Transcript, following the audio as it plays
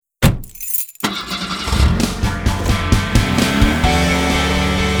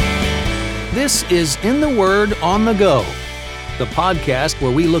This is In the Word on the Go, the podcast where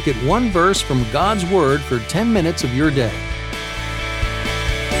we look at one verse from God's Word for 10 minutes of your day.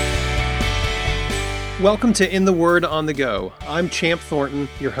 Welcome to In the Word on the Go. I'm Champ Thornton,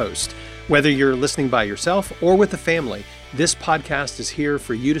 your host. Whether you're listening by yourself or with a family, this podcast is here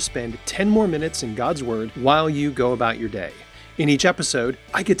for you to spend 10 more minutes in God's Word while you go about your day. In each episode,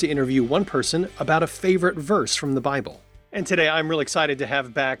 I get to interview one person about a favorite verse from the Bible. And today I'm really excited to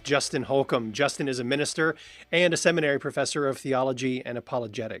have back Justin Holcomb. Justin is a minister and a seminary professor of theology and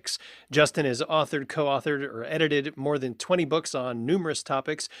apologetics. Justin has authored, co-authored, or edited more than 20 books on numerous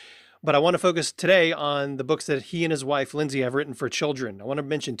topics. But I want to focus today on the books that he and his wife, Lindsay, have written for children. I want to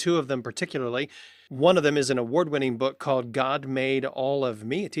mention two of them particularly. One of them is an award-winning book called God Made All of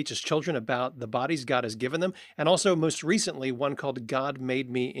Me. It teaches children about the bodies God has given them. And also, most recently, one called God Made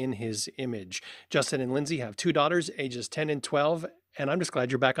Me in His Image. Justin and Lindsay have two daughters, ages 10 and 12. And I'm just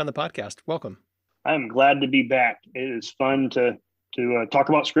glad you're back on the podcast. Welcome. I'm glad to be back. It is fun to talk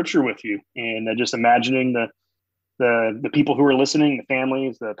about Scripture with you, and just imagining the people who are listening, the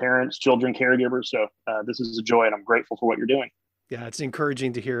families, the parents, children, caregivers. So this is a joy, and I'm grateful for what you're doing. Yeah, it's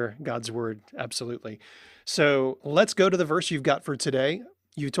encouraging to hear God's word. Absolutely. So let's go to the verse you've got for today.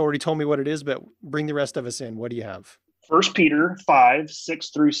 You've already told me what it is, but bring the rest of us in. What do you have? 1 Peter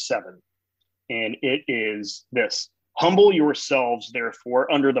 5:6-7. And it is this: humble yourselves, therefore,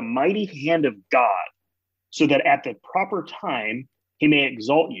 under the mighty hand of God, so that at the proper time he may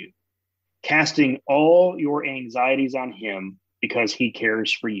exalt you, casting all your anxieties on him because he cares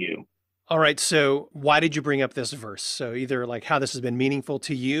for you. All right. So why did you bring up this verse? So either like how this has been meaningful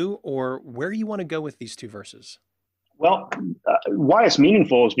to you or where you want to go with these two verses. Well, why it's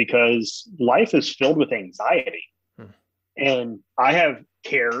meaningful is because life is filled with anxiety. And I have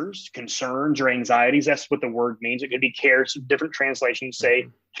cares, concerns, or anxieties. That's what the word means. It could be cares. Different translations say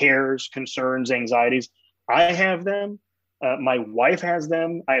cares, concerns, anxieties. I have them. My wife has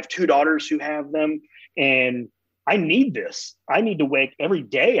them. I have two daughters who have them. And I need this. I need to wake every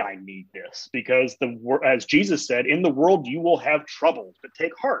day. I need this because as Jesus said, in the world, you will have troubles, but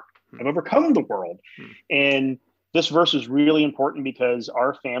take heart. I've overcome the world. And this verse is really important because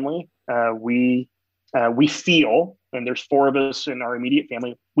our family, we feel, and there's four of us in our immediate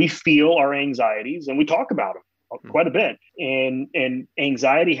family, we feel our anxieties and we talk about them quite a bit. And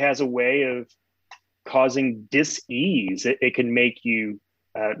anxiety has a way of causing dis-ease. It can make you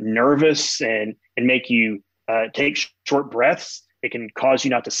nervous and make you take short breaths. It can cause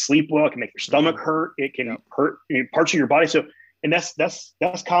you not to sleep well. It can make your stomach hurt. It can hurt parts of your body. So, and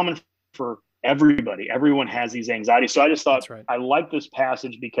that's common for everybody. Everyone has these anxieties. So I just thought I like this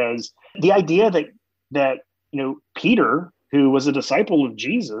passage because the idea that Peter, who was a disciple of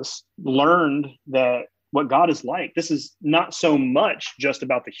Jesus, learned that what God is like. This is not so much just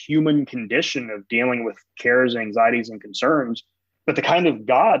about the human condition of dealing with cares, anxieties, and concerns, but the kind of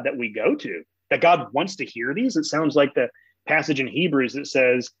God that we go to, that God wants to hear these. It sounds like the passage in Hebrews that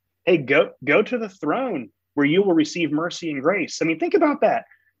says, hey, go to the throne where you will receive mercy and grace. I mean, think about that.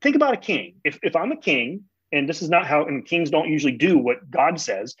 Think about a king. If I'm a king, and this is not how, and kings don't usually do what God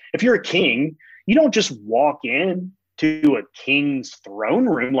says. If you're a king, you don't just walk in to a king's throne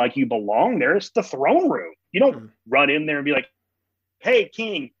room like you belong there. It's the throne room. You don't run in there and be like, hey,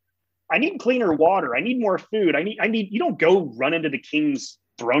 king, I need cleaner water. I need more food. I need, you don't go run into the king's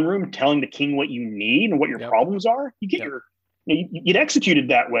throne room telling the king what you need and what your problems are. You get you get executed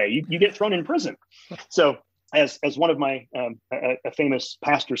that way. You get thrown in prison. So as one of my, a famous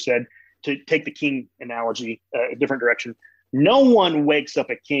pastor said, to take the king analogy a different direction, no one wakes up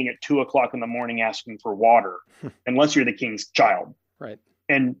a king at 2:00 in the morning asking for water unless you're the king's child. Right.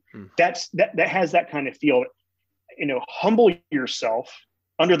 And that has that kind of feel, humble yourself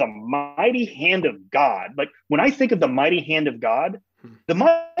under the mighty hand of God. Like when I think of the mighty hand of God, the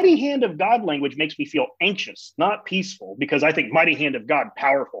mighty hand of God language makes me feel anxious, not peaceful, because I think mighty hand of God,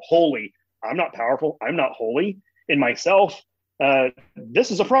 powerful, holy. I'm not powerful. I'm not holy in myself.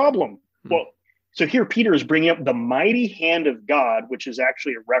 This is a problem. Well, so here Peter is bringing up the mighty hand of God, which is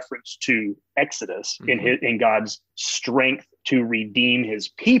actually a reference to Exodus in God's strength to redeem his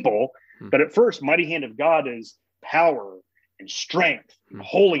people. But at first, mighty hand of God is power and strength and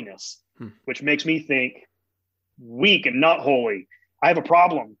holiness, which makes me think weak and not holy. I have a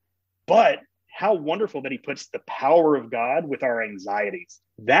problem. But how wonderful that he puts the power of God with our anxieties.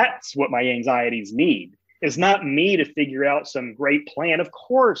 That's what my anxieties need. It's not me to figure out some great plan. Of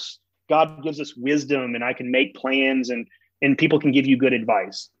course, God gives us wisdom and I can make plans and people can give you good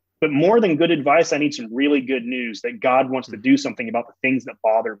advice. But more than good advice, I need some really good news that God wants to do something about the things that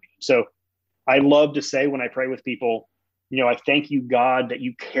bother me. So I love to say when I pray with people, I thank you, God, that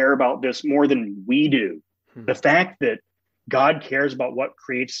you care about this more than we do. The fact that God cares about what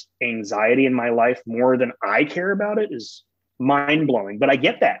creates anxiety in my life more than I care about it is mind-blowing. But I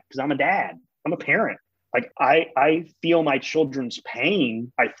get that because I'm a dad. I'm a parent. Like I feel my children's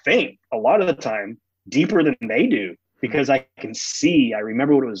pain, I think, a lot of the time deeper than they do, because I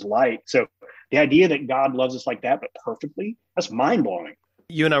remember what it was like. So the idea that God loves us like that, but perfectly, that's mind-blowing.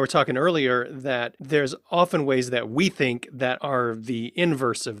 You and I were talking earlier that there's often ways that we think that are the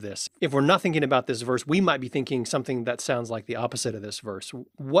inverse of this. If we're not thinking about this verse, we might be thinking something that sounds like the opposite of this verse.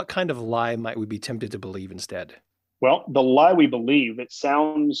 What kind of lie might we be tempted to believe instead? Well, the lie we believe, it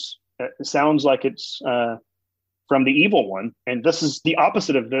sounds like it's from the evil one. And this is the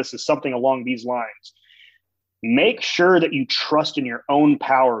opposite of this, is something along these lines. Make sure that you trust in your own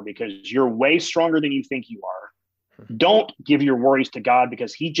power because you're way stronger than you think you are. Don't give your worries to God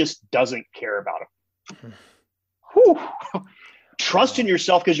because he just doesn't care about them. Trust in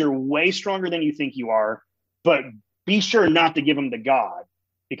yourself because you're way stronger than you think you are, but be sure not to give them to God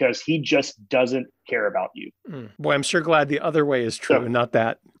because he just doesn't care about you. Boy, I'm sure glad the other way is true, not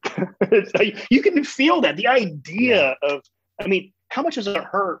that. You can feel that. The idea of, how much does it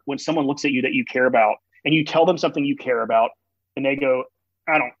hurt when someone looks at you that you care about and you tell them something you care about and they go,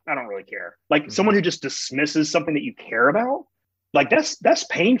 I don't really care. Like someone who just dismisses something that you care about, like that's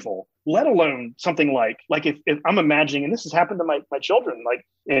painful, let alone something like if I'm imagining, and this has happened to my children, like,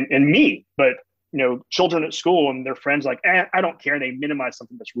 and me, but children at school and their friends like, I don't care. And they minimize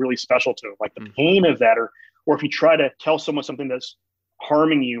something that's really special to them, like the pain of that, or if you try to tell someone something that's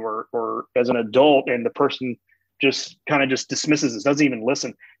harming you or as an adult and the person just dismisses it, doesn't even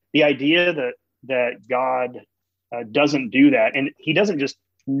listen. The idea that God doesn't do that. And he doesn't just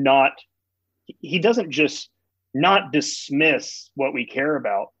not dismiss what we care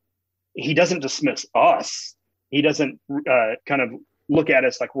about. He doesn't dismiss us. He doesn't kind of look at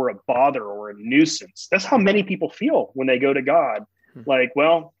us like we're a bother or a nuisance. That's how many people feel when they go to God. Like,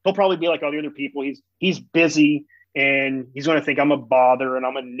 well, he'll probably be like all the other people. He's busy and he's going to think I'm a bother and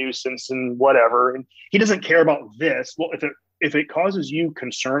I'm a nuisance and whatever. And he doesn't care about this. Well, if it causes you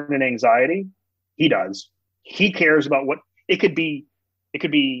concern and anxiety, he does. He cares about what it could be. It could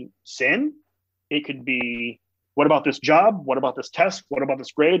be sin. It could be, what about this job? What about this test? What about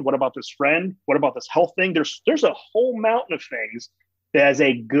this grade? What about this friend? What about this health thing? There's a whole mountain of things that as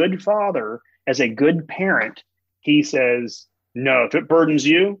a good father, as a good parent, he says, no, if it burdens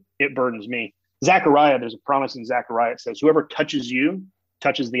you, it burdens me. Zechariah, there's a promise in Zechariah. It says, whoever touches you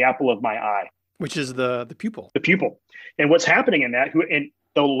touches the apple of my eye. Which is the pupil. The pupil. And what's happening in that, and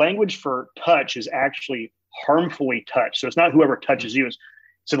the language for touch is actually harmfully touch. So it's not whoever touches you.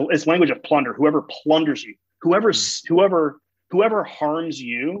 It's language of plunder. Whoever plunders you, whoever harms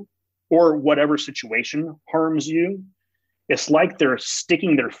you, or whatever situation harms you, it's like they're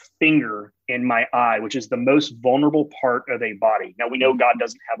sticking their finger in my eye, which is the most vulnerable part of a body. Now we know God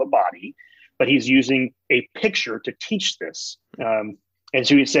doesn't have a body, but he's using a picture to teach this. And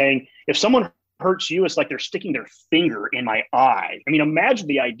so he's saying, if someone hurts you, it's like they're sticking their finger in my eye. Imagine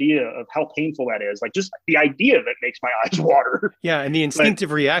the idea of how painful that is. Like just the idea of it makes my eyes water. Yeah, and the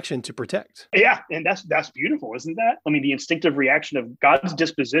instinctive reaction to protect. Yeah, and that's beautiful, isn't that? The instinctive reaction of God's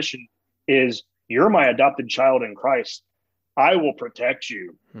disposition is, you're my adopted child in Christ. I will protect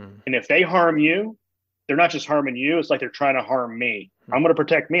you. And if they harm you, they're not just harming you. It's like they're trying to harm me. I'm going to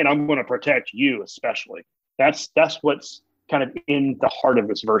protect me, and I'm going to protect you especially. That's what's kind of in the heart of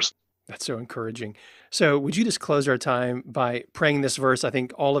this verse. That's so encouraging. So would you just close our time by praying this verse? I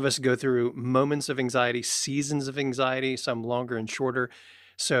think all of us go through moments of anxiety, seasons of anxiety, some longer and shorter.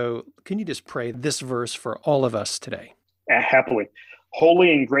 So can you just pray this verse for all of us today? Happily.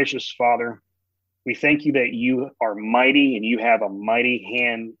 Holy and gracious Father, we thank you that you are mighty and you have a mighty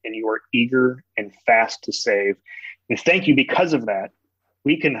hand and you are eager and fast to save. And thank you because of that,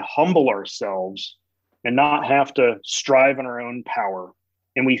 we can humble ourselves and not have to strive in our own power.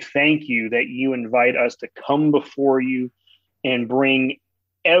 And we thank you that you invite us to come before you and bring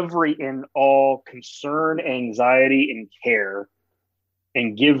every and all concern, anxiety, and care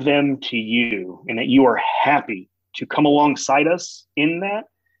and give them to you, and that you are happy to come alongside us in that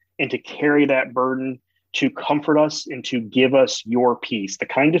and to carry that burden, to comfort us and to give us your peace. The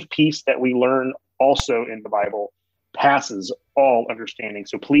kind of peace that we learn also in the Bible passes all understanding.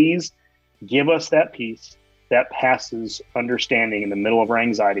 So please give us that peace that passes understanding in the middle of our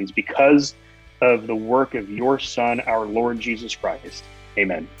anxieties because of the work of your Son, our Lord Jesus Christ.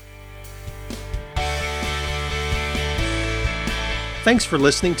 Amen. Thanks for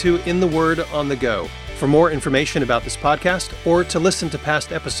listening to In the Word on the Go. For more information about this podcast or to listen to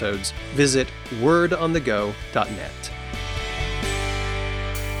past episodes, visit wordonthego.net.